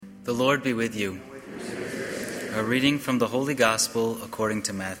The Lord be with you. A reading from the Holy Gospel according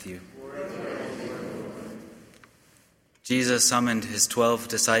to Matthew. Jesus summoned his 12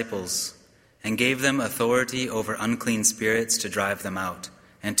 disciples and gave them authority over unclean spirits to drive them out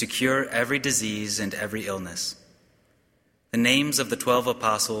and to cure every disease and every illness. The names of the 12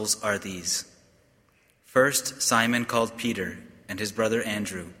 apostles are these: first, Simon called Peter and his brother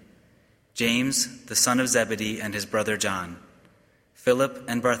Andrew, James the son of Zebedee and his brother John, Philip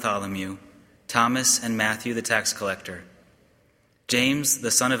and Bartholomew, Thomas and Matthew the tax collector, James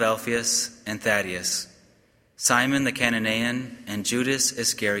the son of Alphaeus and Thaddeus, Simon the Cananean, and Judas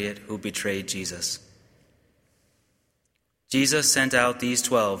Iscariot, who betrayed Jesus. Jesus sent out these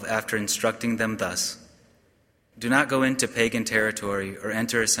 12 after instructing them thus: "Do not go into pagan territory or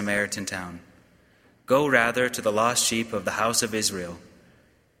enter a Samaritan town. Go rather to the lost sheep of the house of Israel.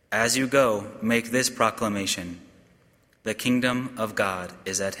 As you go, make this proclamation: the kingdom of God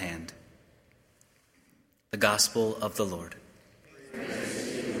is at hand." The Gospel of the Lord.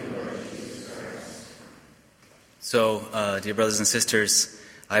 So, dear brothers and sisters,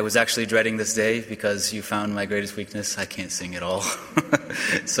 I was actually dreading this day because you found my greatest weakness. I can't sing at all.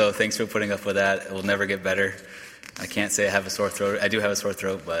 So thanks for putting up with that. It will never get better. I can't say I have a sore throat. I do have a sore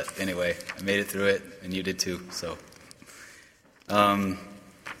throat, but anyway, I made it through it, and you did too. So,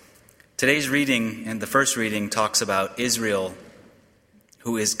 today's reading, and the first reading, talks about Israel,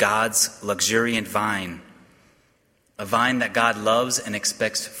 who is God's luxuriant vine, a vine that God loves and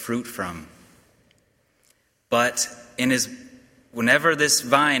expects fruit from. But whenever this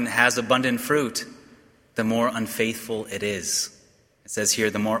vine has abundant fruit, the more unfaithful it is. It says here,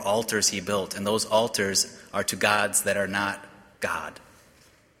 the more altars he built, and those altars are to gods that are not God.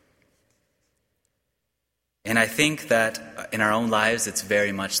 And I think that in our own lives, it's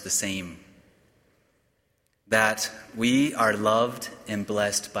very much the same. That we are loved and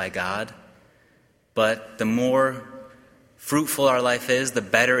blessed by God, but the more fruitful our life is, the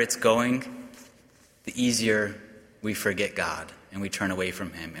better it's going, the easier we forget God and we turn away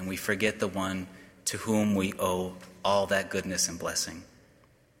from him and we forget the one to whom we owe all that goodness and blessing.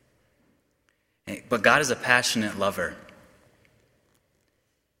 But God is a passionate lover,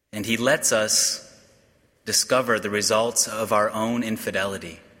 and he lets us discover the results of our own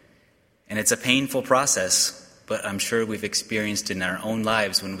infidelity. And it's a painful process, but I'm sure we've experienced it in our own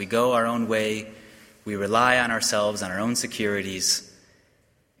lives. When we go our own way, we rely on ourselves, on our own securities,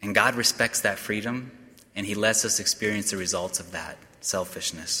 and God respects that freedom, and he lets us experience the results of that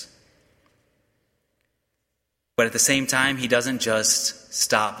selfishness. But at the same time, he doesn't just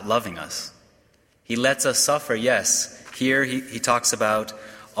stop loving us. He lets us suffer, yes. Here he talks about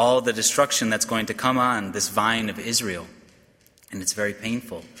all the destruction that's going to come on this vine of Israel, and it's very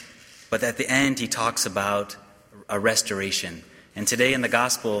painful. But at the end, he talks about a restoration. And today in the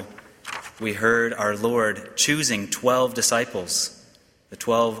gospel, we heard our Lord choosing 12 disciples, the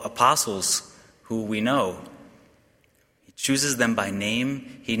 12 apostles who we know. He chooses them by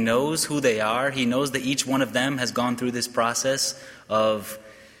name. He knows who they are. He knows that each one of them has gone through this process of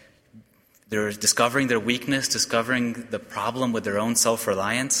they're discovering their weakness, discovering the problem with their own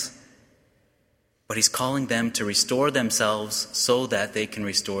self-reliance. But he's calling them to restore themselves so that they can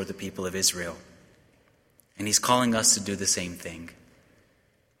restore the people of Israel. And he's calling us to do the same thing.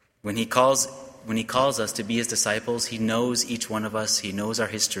 When he calls us to be his disciples, he knows each one of us. He knows our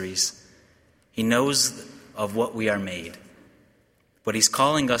histories. He knows of what we are made. But he's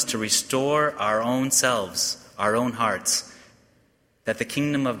calling us to restore our own selves, our own hearts, that the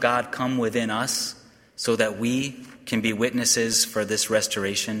kingdom of God come within us so that we can be witnesses for this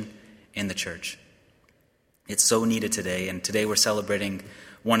restoration in the church. It's so needed today, and today we're celebrating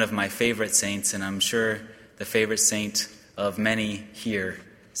one of my favorite saints, and I'm sure the favorite saint of many here,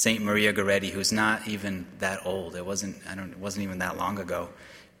 Saint Maria Goretti, who's not even that old. It wasn't even that long ago.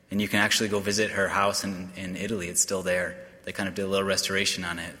 And you can actually go visit her house in Italy. It's still there. They kind of did a little restoration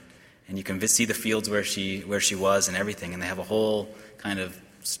on it. And you can see the fields where she was and everything. And they have a whole kind of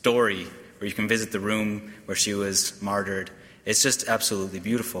story where you can visit the room where she was martyred. It's just absolutely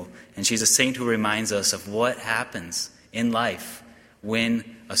beautiful. And she's a saint who reminds us of what happens in life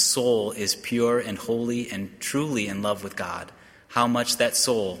when a soul is pure and holy and truly in love with God. How much that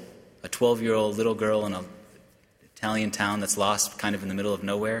soul, a 12-year-old little girl in an Italian town that's lost kind of in the middle of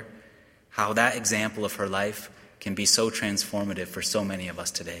nowhere, how that example of her life can be so transformative for so many of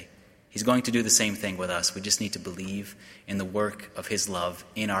us today. He's going to do the same thing with us. We just need to believe in the work of his love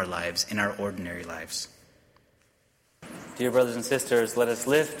in our lives, in our ordinary lives. Dear brothers and sisters, let us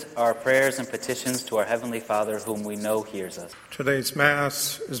lift our prayers and petitions to our Heavenly Father, whom we know hears us. Today's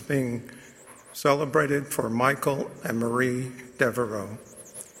Mass is being celebrated for Michael and Marie Devereaux.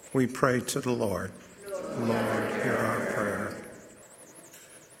 We pray to the Lord. Lord, hear our prayer.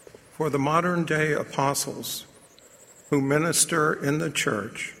 For the modern-day apostles who minister in the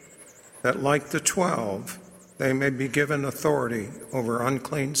church, that like the 12, they may be given authority over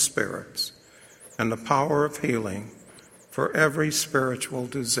unclean spirits and the power of healing for every spiritual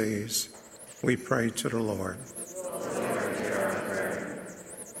disease, we pray to the Lord. Lord, hear our prayer.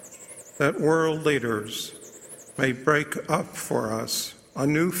 That world leaders may break up for us a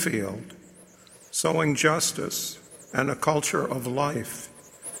new field, sowing justice and a culture of life,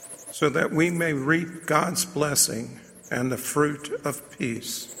 so that we may reap God's blessing and the fruit of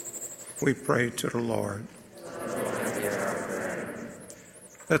peace, we pray to the Lord. Lord, hear our prayer.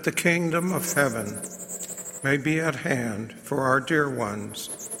 That the kingdom of heaven may be at hand for our dear ones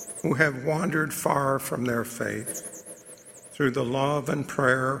who have wandered far from their faith, through the love and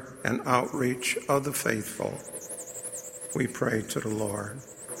prayer and outreach of the faithful, we pray to the Lord.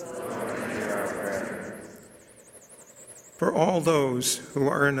 Lord, hear our prayer. For all those who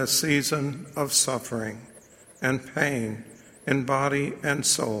are in a season of suffering and pain in body and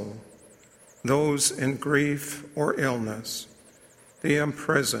soul, those in grief or illness, the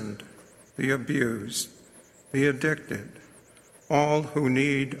imprisoned, the abused, the addicted, all who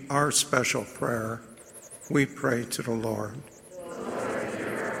need our special prayer, we pray to the Lord. Lord,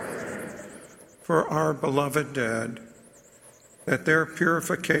 hear our prayer. For our beloved dead, that their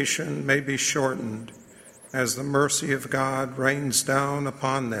purification may be shortened as the mercy of God rains down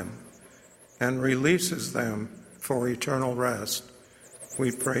upon them and releases them for eternal rest,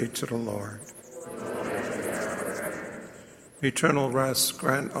 we pray to the Lord. Eternal rest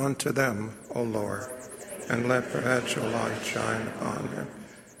grant unto them, O Lord, and let perpetual light shine upon them.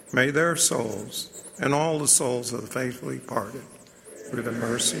 May their souls and all the souls of the faithfully departed, through the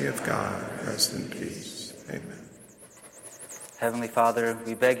mercy of God, rest in peace. Amen. Heavenly Father,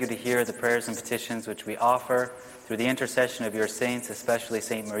 we beg you to hear the prayers and petitions which we offer through the intercession of your saints, especially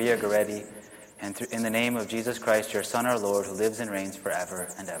St. Maria Goretti, and in the name of Jesus Christ, your Son, our Lord, who lives and reigns forever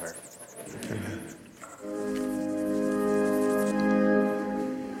and ever. Amen.